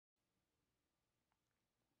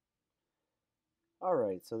All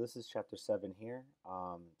right, so this is chapter 7 here,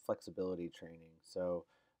 flexibility training.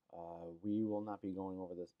 We will not be going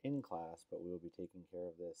over this in class, but we will be taking care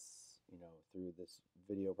of this, through this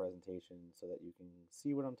video presentation so that you can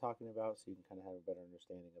see what I'm talking about, so you can kind of have a better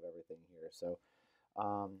understanding of everything here.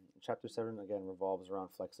 Chapter 7 again revolves around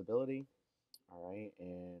flexibility. All right,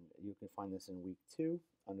 and you can find this in week 2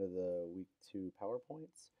 under the week 2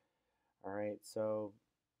 PowerPoints. All right,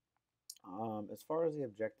 as far as the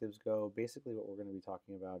objectives go, basically what we're going to be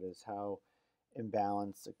talking about is how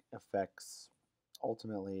imbalance affects,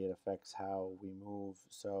 ultimately, it affects how we move.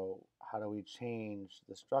 So, how do we change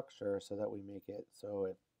the structure so that we make it so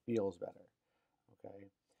it feels better?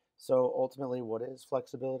 Okay. So, ultimately, what is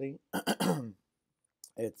flexibility?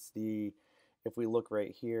 It's if we look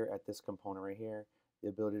right here at this component right here, the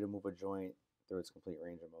ability to move a joint through its complete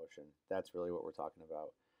range of motion. That's really what we're talking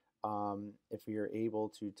about. If you're able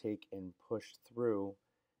to take and push through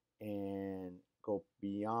and go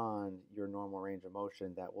beyond your normal range of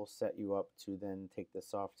motion, that will set you up to then take the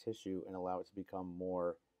soft tissue and allow it to become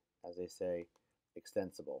more, as they say,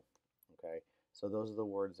 extensible. Okay, so those are the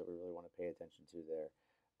words that we really want to pay attention to there.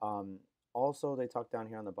 Um, Also, they talk down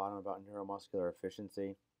here on the bottom about neuromuscular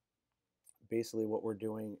efficiency. Basically, what we're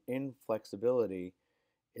doing in flexibility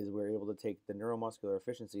is we're able to take the neuromuscular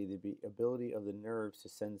efficiency, the ability of the nerves to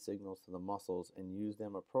send signals to the muscles and use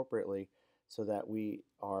them appropriately so that we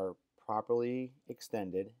are properly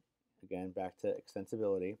extended. Again, back to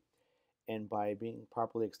extensibility. And by being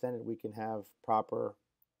properly extended, we can have proper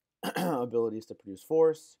abilities to produce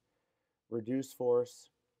force, reduce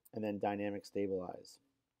force, and then dynamic stabilize.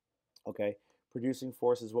 Okay, producing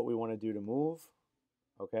force is what we want to do to move.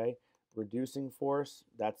 Okay, reducing force,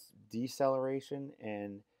 that's deceleration,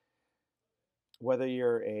 and whether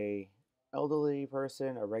you're a elderly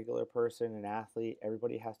person, a regular person, an athlete,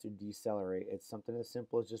 everybody has to decelerate. It's something as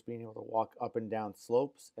simple as just being able to walk up and down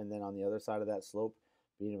slopes, and then on the other side of that slope,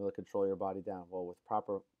 being able to control your body down. Well,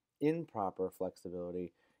 with improper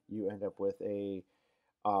flexibility, you end up with a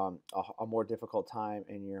more difficult time,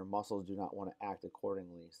 and your muscles do not want to act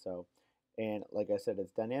accordingly. And like I said,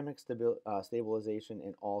 it's dynamic stabilization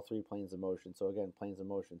in all three planes of motion. So again, planes of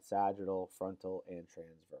motion: sagittal, frontal, and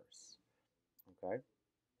transverse. Okay.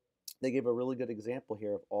 They give a really good example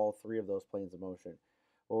here of all three of those planes of motion.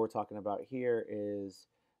 What we're talking about here is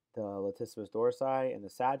the latissimus dorsi and the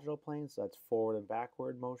sagittal plane. So that's forward and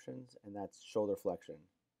backward motions, and that's shoulder flexion.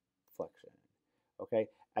 Okay.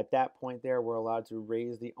 At that point there, we're allowed to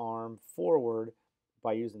raise the arm forward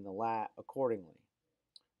by using the lat accordingly.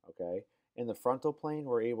 Okay. In the frontal plane,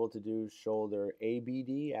 we're able to do shoulder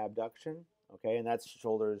ABD, abduction. Okay. And that's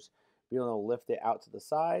shoulders being able to lift it out to the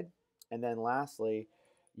side. And then lastly,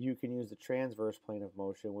 you can use the transverse plane of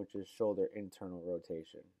motion, which is shoulder internal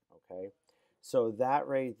rotation. Okay. So that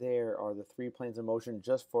right there are the three planes of motion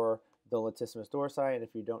just for the latissimus dorsi. And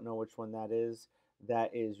if you don't know which one that is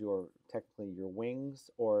your technically your wings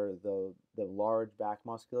or the large back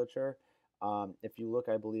musculature. If you look,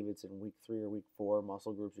 I believe it's in week 3 or week 4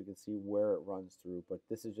 muscle groups, you can see where it runs through. But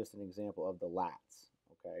this is just an example of the lats,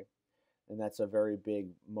 okay? And that's a very big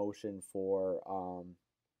motion for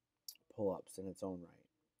pull-ups in its own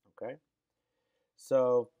right, okay?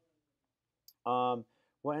 So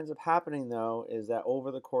what ends up happening, though, is that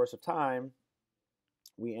over the course of time,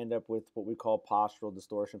 we end up with what we call postural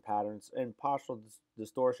distortion patterns. And postural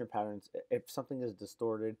distortion patterns, if something is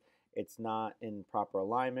distorted, it's not in proper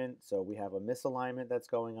alignment. So we have a misalignment that's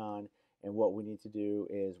going on. And what we need to do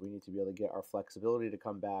is we need to be able to get our flexibility to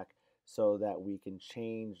come back so that we can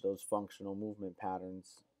change those functional movement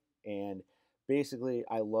patterns. And basically,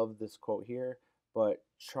 I love this quote here, but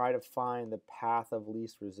try to find the path of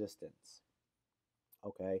least resistance.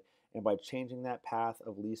 Okay. And by changing that path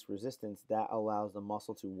of least resistance, that allows the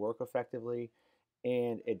muscle to work effectively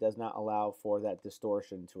and it does not allow for that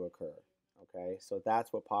distortion to occur. Okay, so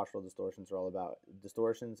that's what postural distortions are all about.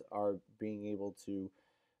 Distortions are being able to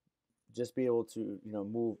just be able to,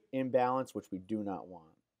 move imbalance, which we do not want.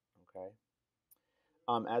 Okay.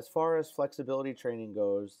 As far as flexibility training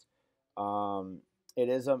goes, it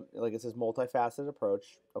is like it says multifaceted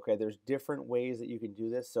approach. Okay, there's different ways that you can do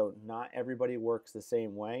this, so not everybody works the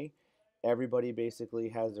same way. Everybody basically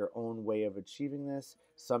has their own way of achieving this.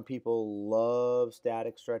 Some people love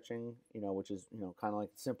static stretching, which is kind of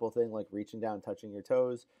like a simple thing like reaching down, touching your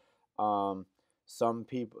toes. Some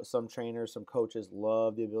people, some trainers, some coaches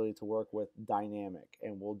love the ability to work with dynamic,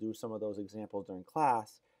 and we'll do some of those examples during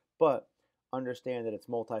class. But understand that it's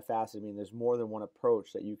multifaceted. I mean, there's more than one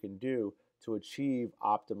approach that you can do to achieve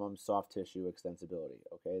optimum soft tissue extensibility.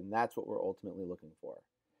 Okay, and that's what we're ultimately looking for.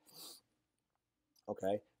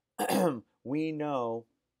 Okay, we know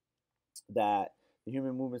that The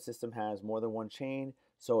human movement system has more than one chain.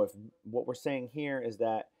 So if what we're saying here is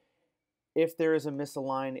that if there is a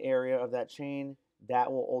misaligned area of that chain,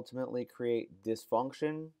 that will ultimately create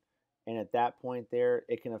dysfunction. And at that point there,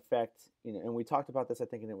 it can affect, and we talked about this, I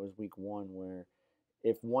think, and it was week 1, where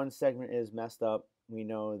if one segment is messed up, we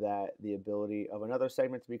know that the ability of another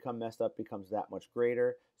segment to become messed up becomes that much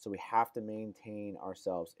greater. So we have to maintain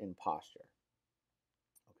ourselves in posture.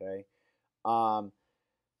 Okay.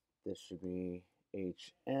 This should be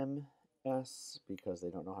HMS because they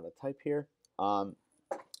don't know how to type here.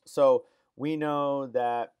 So we know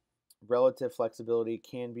that relative flexibility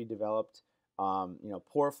can be developed.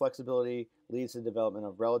 Poor flexibility leads to the development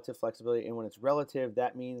of relative flexibility. And when it's relative,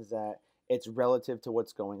 that means that it's relative to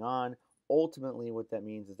what's going on. Ultimately, what that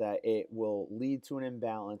means is that it will lead to an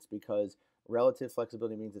imbalance because relative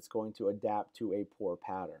flexibility means it's going to adapt to a poor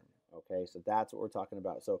pattern. Okay, so that's what we're talking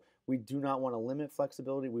about. So we do not want to limit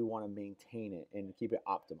flexibility. We want to maintain it and keep it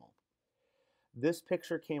optimal. This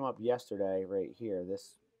picture came up yesterday right here,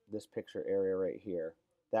 this picture area right here,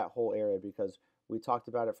 that whole area, because we talked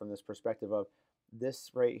about it from this perspective of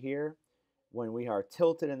this right here. When we are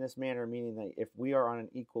tilted in this manner, meaning that if we are on an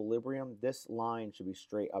equilibrium, this line should be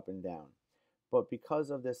straight up and down. But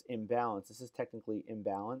because of this imbalance, this is technically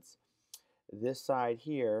imbalance. This side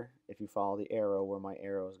here, if you follow the arrow where my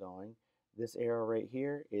arrow is going, this arrow right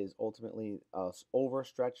here is ultimately a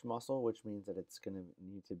overstretched muscle, which means that it's going to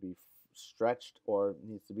need to be stretched or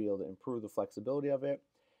needs to be able to improve the flexibility of it.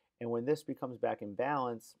 And when this becomes back in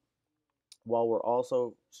balance, while we're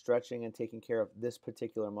also stretching and taking care of this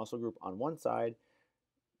particular muscle group on one side,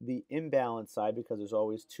 the imbalanced side, because there's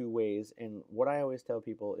always two ways, and what I always tell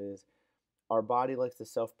people is our body likes to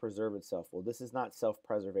self-preserve itself. Well, this is not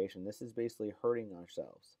self-preservation. This is basically hurting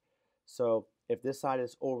ourselves. So if this side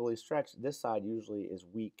is overly stretched, this side usually is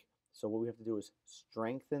weak. So what we have to do is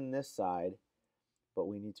strengthen this side, but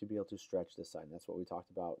we need to be able to stretch this side. And that's what we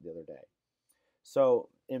talked about the other day. So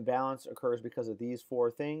imbalance occurs because of these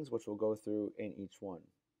 4 things, which we'll go through in each one.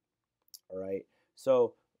 All right.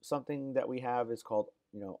 So something that we have is called,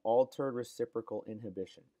 altered reciprocal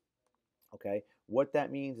inhibition. Okay. What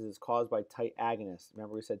that means is it's caused by tight agonists.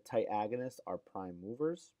 Remember we said tight agonists are prime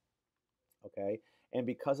movers. Okay. And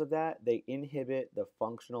because of that, they inhibit the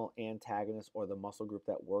functional antagonist or the muscle group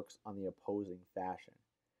that works on the opposing fashion.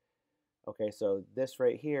 Okay, so this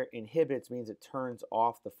right here, inhibits, means it turns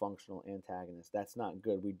off the functional antagonist. That's not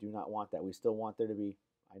good. We do not want that. We still want there to be,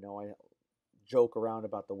 I know I joke around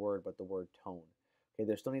about the word, but the word tone. Okay,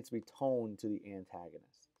 there still needs to be tone to the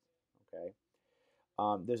antagonist. Okay,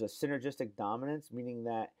 there's a synergistic dominance, meaning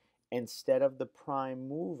that instead of the prime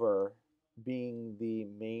mover being the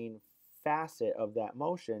main facet of that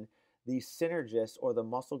motion, the synergists or the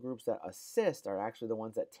muscle groups that assist are actually the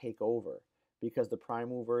ones that take over, because the prime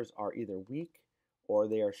movers are either weak or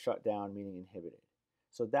they are shut down, meaning inhibited.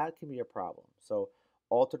 So that can be a problem. So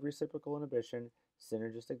altered reciprocal inhibition,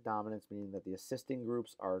 synergistic dominance, meaning that the assisting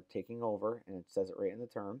groups are taking over, and it says it right in the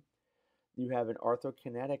term. You have an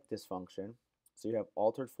arthrokinetic dysfunction, so you have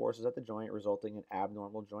altered forces at the joint resulting in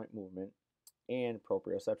abnormal joint movement and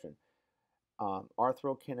proprioception.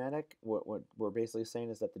 Arthrokinetic, what we're basically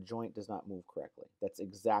saying is that the joint does not move correctly. That's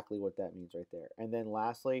exactly what that means right there. And then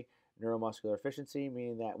lastly, neuromuscular efficiency,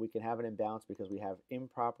 meaning that we can have an imbalance because we have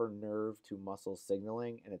improper nerve to muscle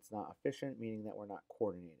signaling and it's not efficient, meaning that we're not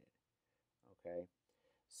coordinated. Okay,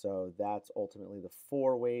 so that's ultimately the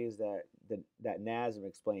 4 ways that NASM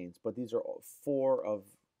explains, but these are 4 of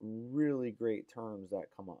really great terms that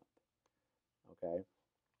come up. Okay.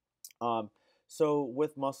 So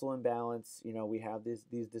with muscle imbalance, we have these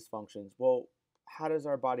dysfunctions. Well, how does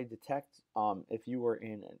our body detect? If you were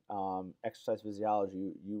in exercise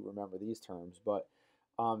physiology, you remember these terms, but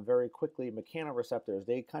very quickly, mechanoreceptors,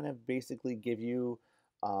 they kind of basically give you,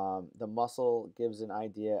 the muscle gives an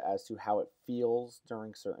idea as to how it feels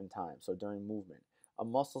during certain times, so during movement. A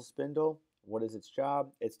muscle spindle, what is its job?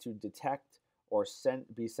 It's to detect or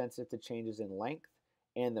be sensitive to changes in length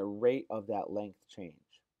and the rate of that length change.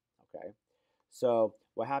 Okay. So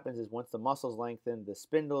what happens is once the muscles lengthen, the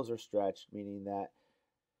spindles are stretched, meaning that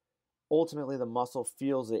ultimately the muscle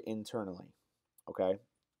feels it internally. Okay.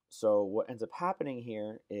 So what ends up happening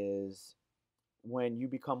here is when you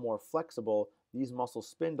become more flexible, these muscle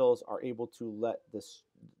spindles are able to let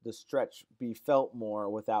the stretch be felt more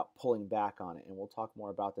without pulling back on it. And we'll talk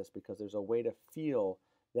more about this because there's a way to feel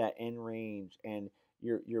that end range, and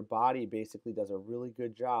your body basically does a really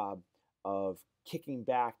good job of kicking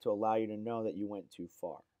back to allow you to know that you went too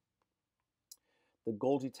far. The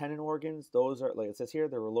Golgi tendon organs, those are, like it says here,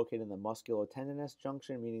 they're located in the musculotendinous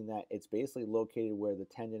junction, meaning that it's basically located where the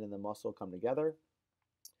tendon and the muscle come together.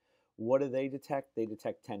 What do they detect? They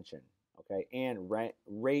detect tension, okay, and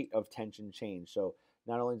rate of tension change. So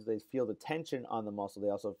not only do they feel the tension on the muscle, they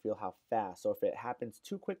also feel how fast. So if it happens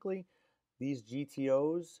too quickly, these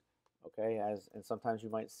GTOs, okay, and sometimes you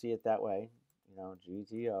might see it that way,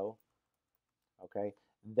 GTO, okay,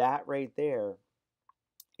 that right there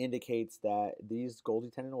indicates that these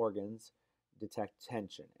Golgi tendon organs detect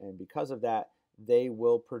tension, and because of that, they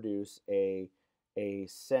will produce a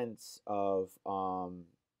sense of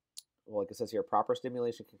well, like it says here, proper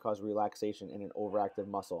stimulation can cause relaxation in an overactive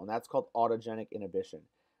muscle, and that's called autogenic inhibition.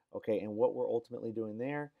 Okay, and what we're ultimately doing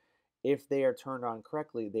there, if they are turned on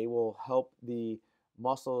correctly, they will help the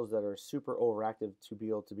muscles that are super overactive to be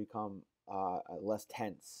able to become less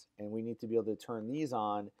tense, and we need to be able to turn these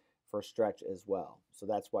on for stretch as well. So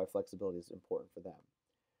that's why flexibility is important for them.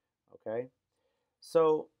 Okay,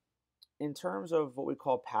 so in terms of what we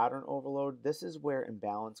call pattern overload, this is where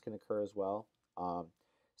imbalance can occur as well. Um,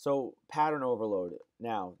 so pattern overload,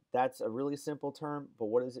 now that's a really simple term, but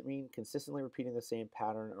what does it mean? Consistently repeating the same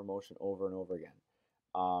pattern or motion over and over again.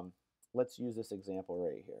 Um, let's use this example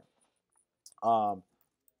right here. Um,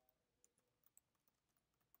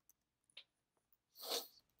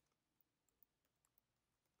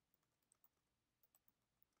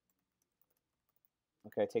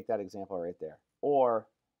 okay, take that example right there. Or,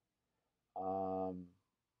 um,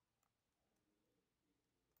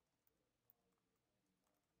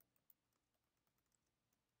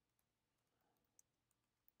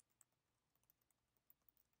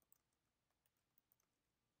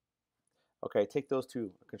 okay, take those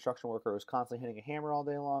two. A construction worker who's constantly hitting a hammer all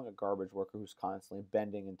day long, a garbage worker who's constantly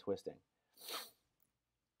bending and twisting.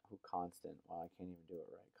 Who constant? Wow, I can't even do it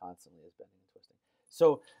right. Constantly is bending and twisting.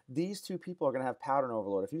 So these two people are going to have pattern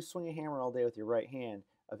overload. If you swing a hammer all day with your right hand,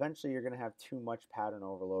 eventually you're going to have too much pattern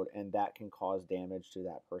overload, and that can cause damage to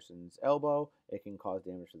that person's elbow. It can cause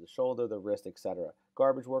damage to the shoulder, the wrist, etc.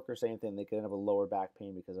 Garbage worker, same thing. They can have a lower back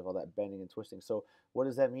pain because of all that bending and twisting. So what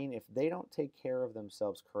does that mean? If they don't take care of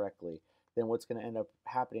themselves correctly, then what's going to end up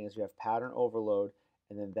happening is you have pattern overload,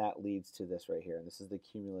 and then that leads to this right here. And this is the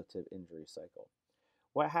cumulative injury cycle.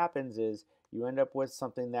 What happens is you end up with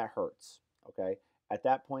something that hurts. Okay, at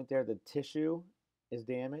that point there, the tissue is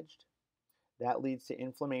damaged. That leads to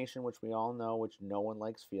inflammation, which we all know, which no one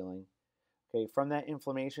likes feeling. Okay, from that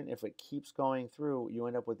inflammation, if it keeps going through, you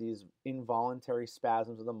end up with these involuntary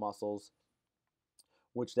spasms of the muscles,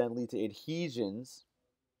 which then lead to adhesions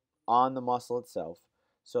on the muscle itself.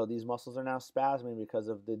 So these muscles are now spasming because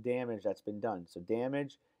of the damage that's been done. So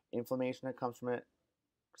damage, inflammation that comes from it,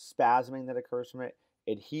 spasming that occurs from it,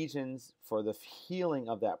 adhesions for the healing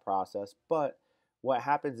of that process. But what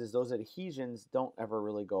happens is those adhesions don't ever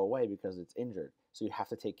really go away because it's injured. So you have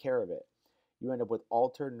to take care of it. You end up with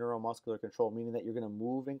altered neuromuscular control, meaning that you're going to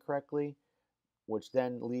move incorrectly, which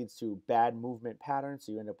then leads to bad movement patterns.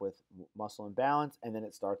 So you end up with muscle imbalance, and then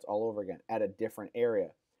it starts all over again at a different area.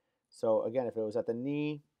 So again, if it was at the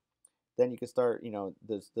knee, then you can start,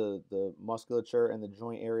 the musculature and the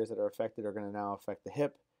joint areas that are affected are going to now affect the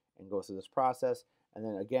hip and go through this process. And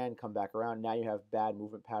then again, come back around. Now you have bad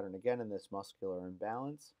movement pattern again in this muscular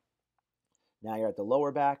imbalance. Now you're at the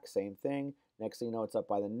lower back, same thing. Next thing you know, it's up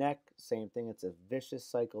by the neck, same thing. It's a vicious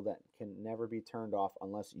cycle that can never be turned off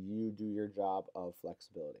unless you do your job of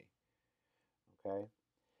flexibility. Okay?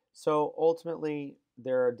 So ultimately,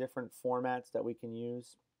 there are different formats that we can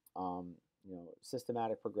use.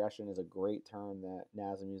 Systematic progression is a great term that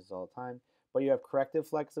NASM uses all the time. But you have corrective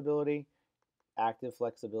flexibility, active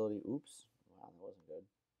flexibility. Oops, wow, that wasn't good.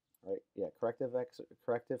 Right? Yeah,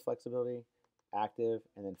 corrective flexibility, active,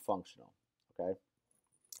 and then functional. Okay.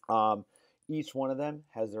 Um, each one of them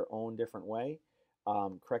has their own different way.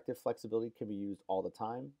 Corrective flexibility can be used all the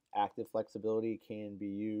time. Active flexibility can be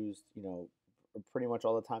used, pretty much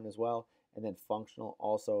all the time as well. And then functional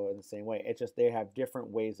also in the same way. It's just they have different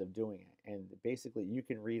ways of doing it. And basically, you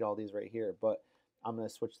can read all these right here, but I'm going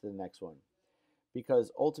to switch to the next one.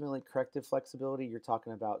 Because ultimately, corrective flexibility, you're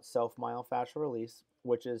talking about self-myofascial release,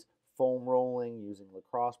 which is foam rolling using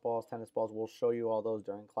lacrosse balls, tennis balls. We'll show you all those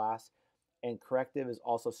during class. And corrective is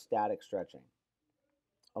also static stretching.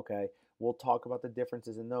 Okay, we'll talk about the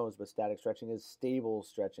differences in those, but static stretching is stable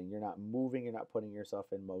stretching. You're not moving, you're not putting yourself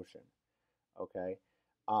in motion. Okay,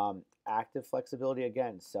 active flexibility,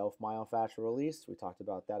 again, self-myofascial release. We talked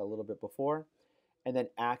about that a little bit before. And then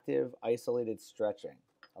active isolated stretching.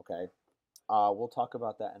 Okay, we'll talk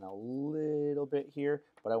about that in a little bit here,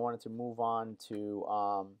 but I wanted to move on to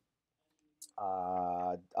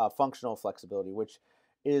functional flexibility, which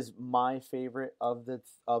is my favorite of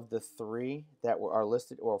the three that are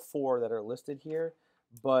listed, or four that are listed here.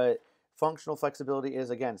 But Functional flexibility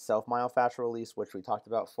is, again, self-myofascial release, which we talked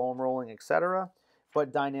about, foam rolling, etc.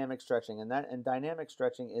 But dynamic stretching, and dynamic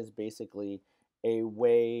stretching is basically a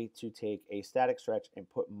way to take a static stretch and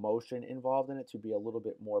put motion involved in it to be a little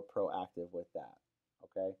bit more proactive with that.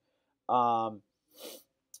 Okay, um,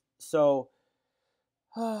 so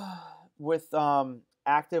with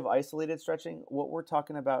active isolated stretching, what we're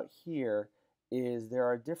talking about here is there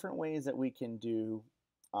are different ways that we can do,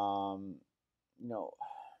 um, you know,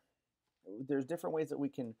 there's different ways that we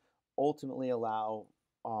can ultimately allow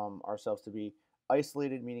ourselves to be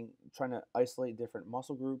isolated, meaning trying to isolate different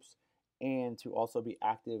muscle groups and to also be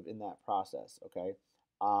active in that process. Okay.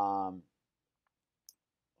 Um,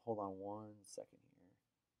 hold on 1 second here.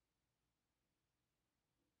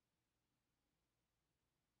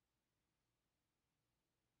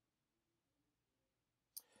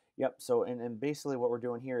 Yep. So, and basically what we're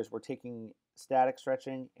doing here is we're taking static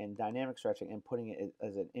stretching and dynamic stretching and putting it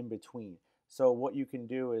as an in between. So, what you can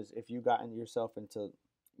do is if you gotten yourself into,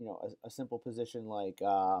 a simple position like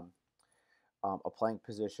a plank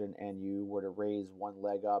position and you were to raise one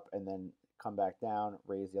leg up and then come back down,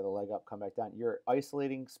 raise the other leg up, come back down, you're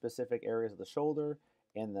isolating specific areas of the shoulder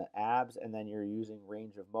and the abs, and then you're using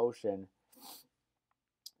range of motion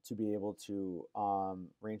to be able to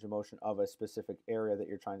range of motion of a specific area that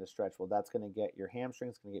you're trying to stretch. Well, that's going to get your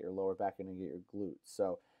hamstrings, going to get your lower back, and get your glutes.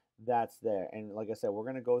 So that's there. And like I said, we're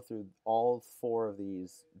going to go through all four of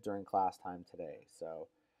these during class time today. So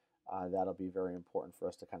that'll be very important for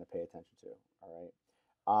us to kind of pay attention to. All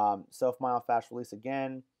right. Self-myofascial release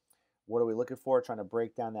again. What are we looking for? Trying to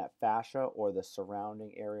break down that fascia or the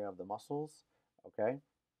surrounding area of the muscles. Okay.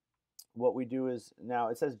 What we do is now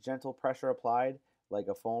it says gentle pressure applied like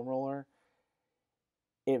a foam roller.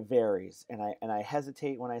 It varies, and I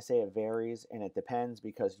hesitate when I say it varies, and it depends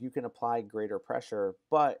because you can apply greater pressure,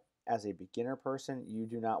 but as a beginner person, you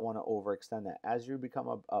do not want to overextend that. As you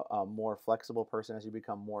become a more flexible person, as you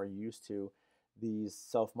become more used to these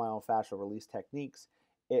self-myofascial release techniques,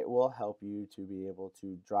 it will help you to be able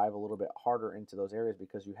to drive a little bit harder into those areas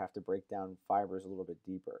because you have to break down fibers a little bit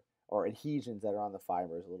deeper or adhesions that are on the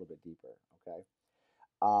fibers a little bit deeper. Okay.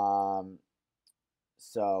 Um,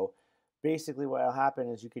 so basically, what will happen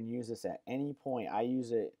is you can use this at any point. I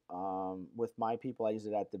use it with my people. I use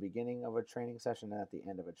it at the beginning of a training session and at the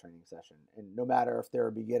end of a training session. And no matter if they're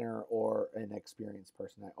a beginner or an experienced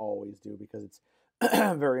person, I always do because it's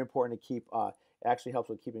very important to keep. It actually helps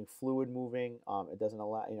with keeping fluid moving. It doesn't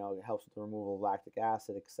allow, it helps with the removal of lactic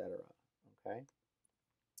acid, etc. Okay.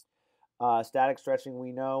 Static stretching,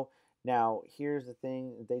 we know. Now, here's the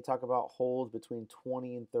thing. They talk about holds between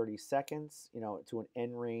 20 and 30 seconds, to an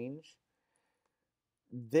end range.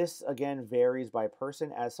 This, again, varies by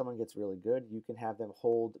person. As someone gets really good, you can have them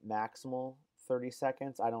hold maximal 30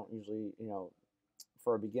 seconds. I don't usually,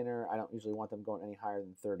 for a beginner, I don't usually want them going any higher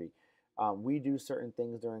than 30. We do certain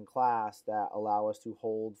things during class that allow us to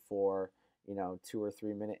hold for, 2 or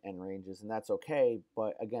 3 minute end ranges, and that's okay.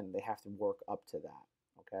 But again, they have to work up to that.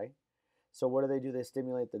 Okay. So what do? They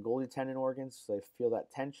stimulate the Golgi tendon organs, so they feel that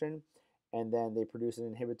tension, and then they produce an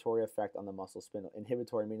inhibitory effect on the muscle spindle.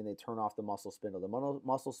 Inhibitory meaning they turn off the muscle spindle. The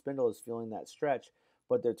muscle spindle is feeling that stretch,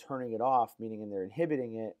 but they're turning it off, meaning they're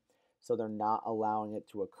inhibiting it, so they're not allowing it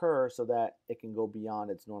to occur so that it can go beyond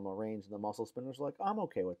its normal range. And the muscle spindles are like, I'm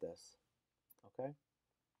okay with this. Okay.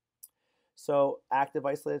 So active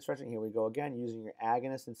isolated stretching, here we go again, using your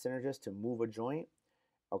agonist and synergist to move a joint.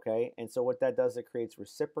 Okay, and so what that does, it creates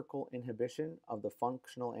reciprocal inhibition of the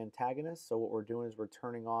functional antagonist. So what we're doing is we're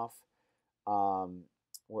turning off,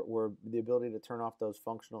 we're the ability to turn off those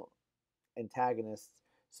functional antagonists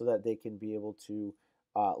so that they can be able to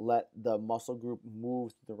let the muscle group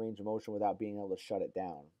move through the range of motion without being able to shut it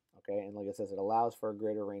down. Okay, and like it says, it allows for a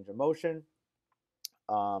greater range of motion.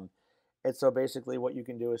 Um, and so basically what you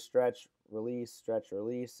can do is stretch, release,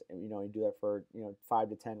 and you do that for 5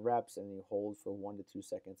 to 10 reps, and you hold for 1 to 2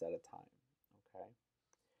 seconds at a time. Okay.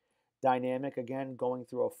 Dynamic, again, going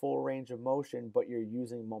through a full range of motion, but you're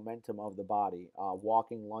using momentum of the body.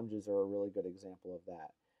 Walking lunges are a really good example of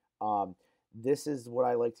that. This is what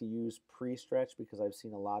I like to use pre-stretch because I've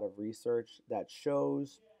seen a lot of research that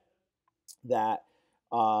shows that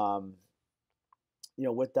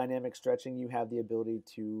with dynamic stretching, you have the ability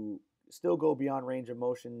to still go beyond range of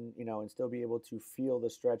motion, and still be able to feel the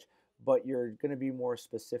stretch, but you're going to be more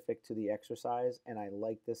specific to the exercise. And I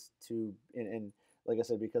like this and like I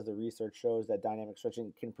said, because the research shows that dynamic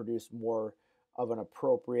stretching can produce more of an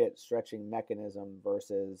appropriate stretching mechanism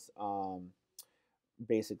versus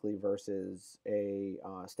versus a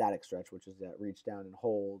static stretch, which is that reach down and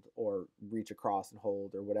hold or reach across and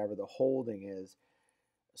hold or whatever the holding is.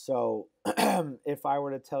 So if I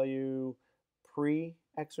were to tell you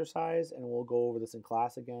pre-exercise, and we'll go over this in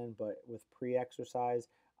class again, but with pre-exercise,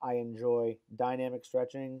 I enjoy dynamic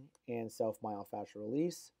stretching and self-myofascial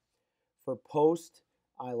release. For post,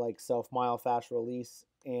 I like self-myofascial release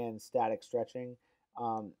and static stretching.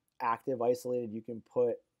 Active isolated, you can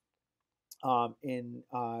put in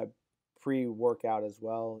pre-workout as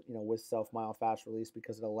well, with self-myofascial release,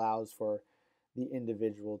 because it allows for the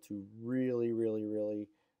individual to really, really, really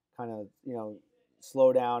kind of,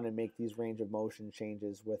 slow down and make these range of motion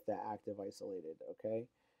changes with the active isolated, okay?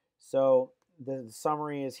 So the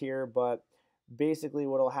summary is here, but basically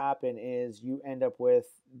what will happen is you end up with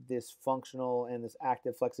this functional and this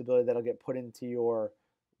active flexibility that'll get put into your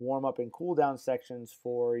warm up and cool down sections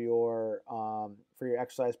for your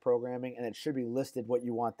exercise programming, and it should be listed what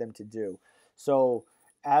you want them to do. So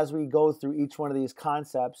as we go through each one of these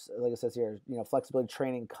concepts, like it says here, flexibility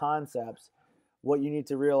training concepts, what you need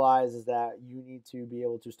to realize is that you need to be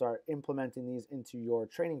able to start implementing these into your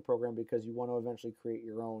training program, because you want to eventually create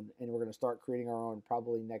your own, and we're going to start creating our own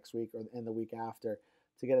probably next week or in the week after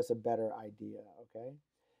to get us a better idea. Okay,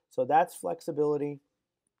 so that's flexibility.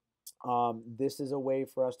 This is a way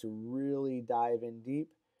for us to really dive in deep.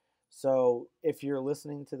 So if you're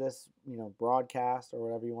listening to this, broadcast or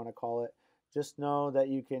whatever you want to call it, just know that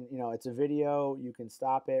you can, it's a video. You can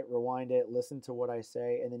stop it, rewind it, listen to what I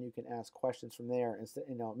say, and then you can ask questions from there. Instead,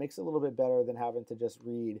 it makes it a little bit better than having to just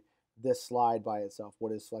read this slide by itself.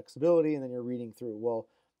 What is flexibility? And then you're reading through. Well,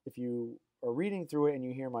 if you are reading through it and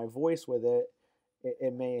you hear my voice with it,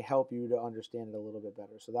 it may help you to understand it a little bit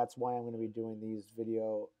better. So that's why I'm going to be doing these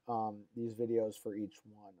videos for each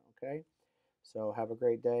one. Okay. So have a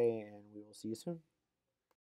great day, and we will see you soon.